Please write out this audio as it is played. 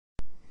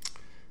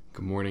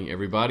Good morning,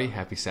 everybody.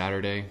 Happy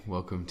Saturday.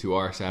 Welcome to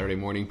our Saturday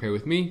morning prayer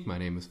with me. My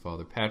name is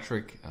Father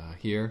Patrick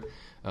here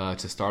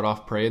to start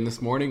off praying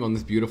this morning on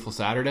this beautiful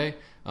Saturday.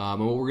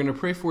 And what we're going to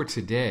pray for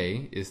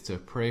today is to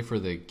pray for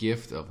the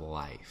gift of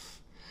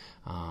life.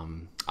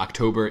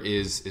 October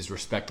is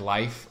Respect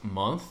Life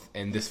month,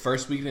 and this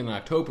first weekend in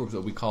October is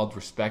what we called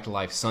Respect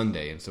Life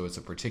Sunday. And so it's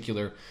a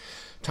particular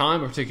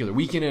time, a particular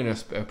weekend,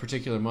 and a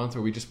particular month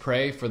where we just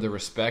pray for the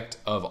respect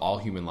of all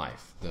human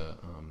life.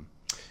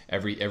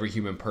 Every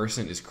human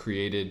person is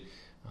created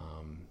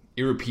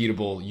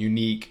irrepeatable,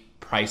 unique,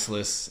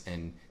 priceless,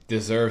 and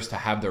deserves to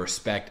have the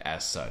respect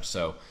as such.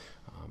 So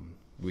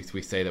we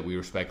say that we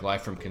respect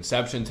life from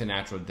conception to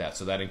natural death.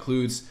 So that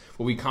includes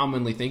what we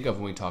commonly think of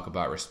when we talk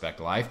about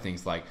respect life,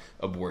 things like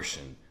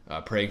abortion,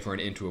 praying for an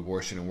end to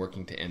abortion and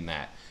working to end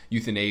that,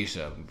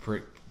 euthanasia,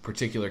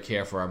 particular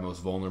care for our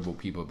most vulnerable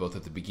people, both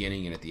at the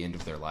beginning and at the end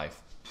of their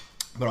life,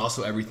 but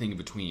also everything in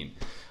between.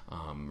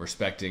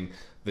 Respecting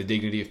the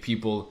dignity of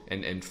people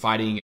and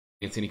fighting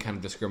against any kind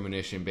of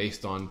discrimination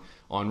based on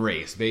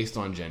race, based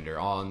on gender,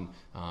 on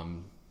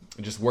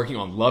just working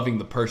on loving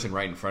the person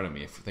right in front of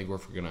me. If we're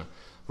going to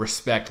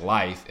respect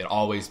life, it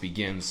always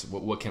begins,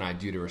 what can I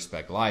do to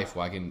respect life?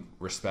 Well, I can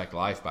respect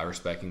life by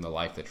respecting the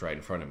life that's right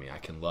in front of me. I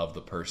can love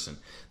the person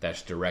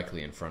that's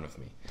directly in front of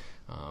me.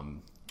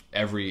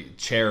 Every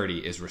charity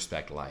is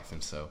respect life,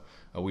 and so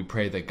we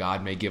pray that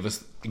God may give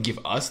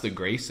us the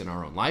grace in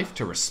our own life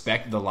to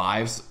respect the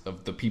lives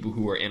of the people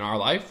who are in our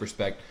life,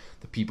 respect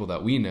the people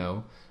that we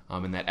know,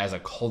 and that as a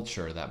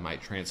culture that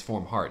might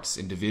transform hearts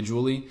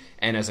individually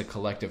and as a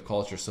collective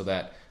culture, so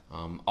that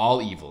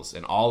all evils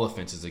and all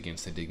offenses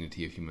against the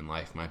dignity of human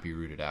life might be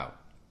rooted out.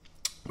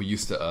 We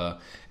used to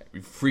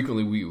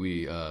frequently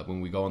we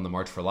when we go on the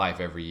March for Life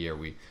every year,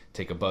 we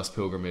take a bus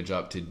pilgrimage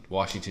up to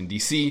Washington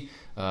D.C.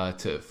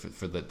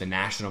 for the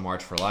National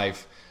March for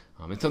Life.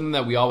 And something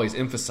that we always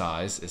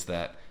emphasize is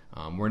that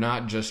we're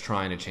not just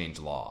trying to change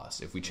laws.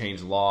 If we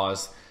change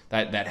laws,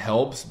 that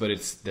helps, but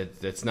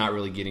that's not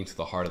really getting to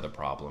the heart of the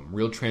problem.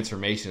 Real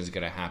transformation is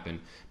going to happen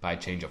by a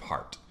change of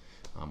heart.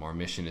 Our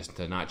mission is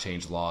to not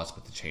change laws,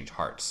 but to change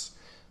hearts.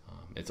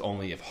 It's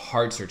only if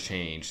hearts are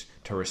changed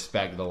to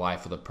respect the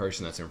life of the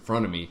person that's in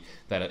front of me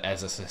that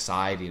as a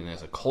society and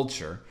as a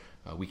culture,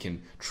 we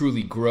can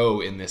truly grow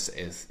in this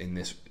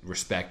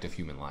respect of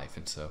human life.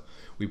 And so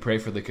we pray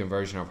for the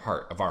conversion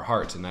of our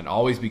hearts, and that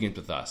always begins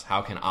with us.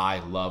 How can I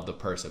love the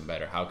person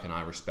better? How can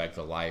I respect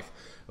the life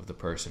of the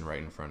person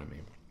right in front of me?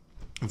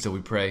 And so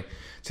we pray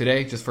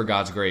today just for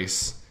God's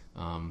grace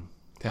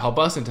to help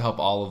us and to help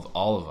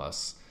all of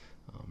us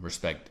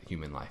respect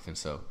human life. And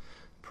so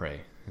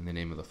pray in the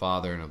name of the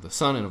Father and of the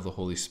Son and of the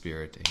Holy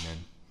Spirit.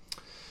 Amen.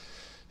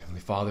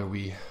 Heavenly Father,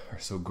 we are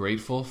so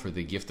grateful for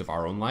the gift of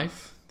our own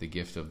life, the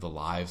gift of the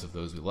lives of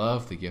those we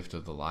love, the gift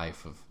of the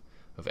life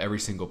of every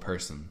single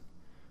person.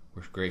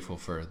 We're grateful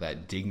for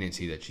that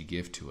dignity that you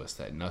give to us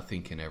that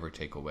nothing can ever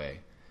take away.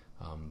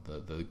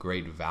 The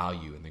great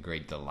value and the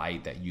great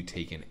delight that you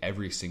take in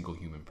every single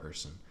human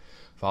person.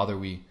 Father,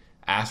 we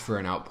ask for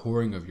an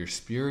outpouring of your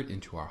Spirit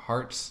into our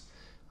hearts,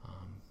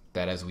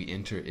 that as we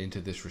enter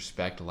into this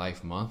Respect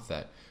Life month,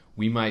 that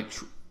we might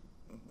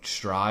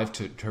strive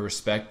to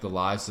respect the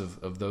lives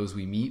of those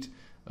we meet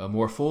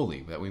more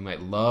fully, that we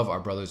might love our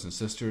brothers and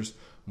sisters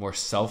more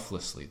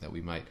selflessly, that we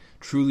might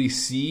truly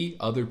see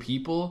other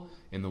people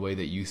in the way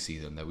that you see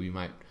them, that we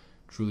might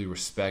truly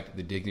respect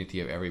the dignity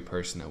of every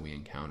person that we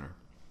encounter.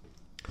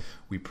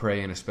 We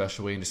pray in a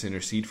special way and just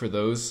intercede for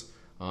those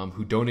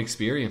who don't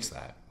experience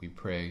that. We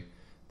pray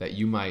that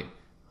you might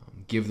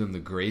give them the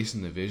grace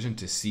and the vision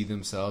to see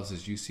themselves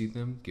as you see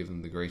them, give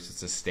them the grace to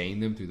sustain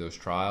them through those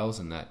trials,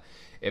 and that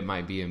it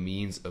might be a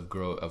means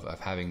of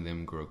having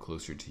them grow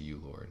closer to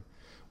you, Lord.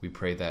 We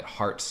pray that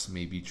hearts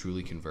may be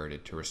truly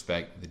converted to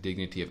respect the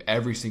dignity of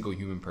every single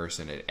human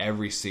person at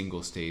every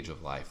single stage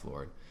of life,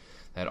 Lord.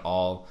 That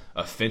all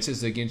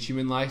offenses against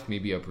human life may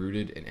be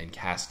uprooted and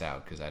cast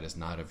out, because that is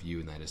not of you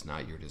and that is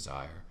not your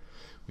desire.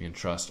 We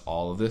entrust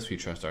all of this. We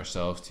trust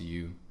ourselves to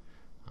you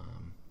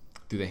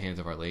through the hands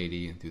of Our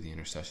Lady and through the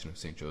intercession of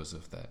St.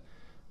 Joseph, that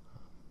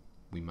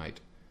we might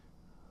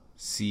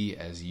see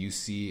as you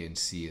see and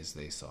see as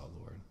they saw,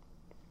 Lord.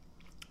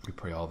 We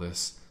pray all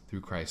this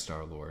through Christ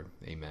our Lord.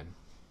 Amen.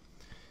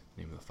 In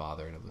the name of the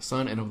Father, and of the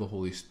Son, and of the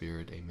Holy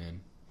Spirit.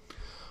 Amen.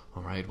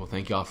 All right. Well,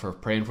 thank you all for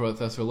praying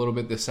with us for a little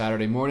bit this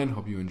Saturday morning.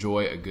 Hope you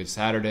enjoy a good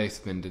Saturday,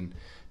 spending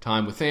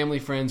time with family,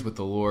 friends, with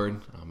the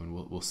Lord. And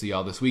we'll see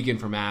y'all this weekend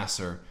for Mass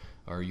or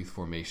youth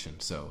formation.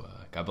 So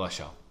God bless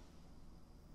y'all.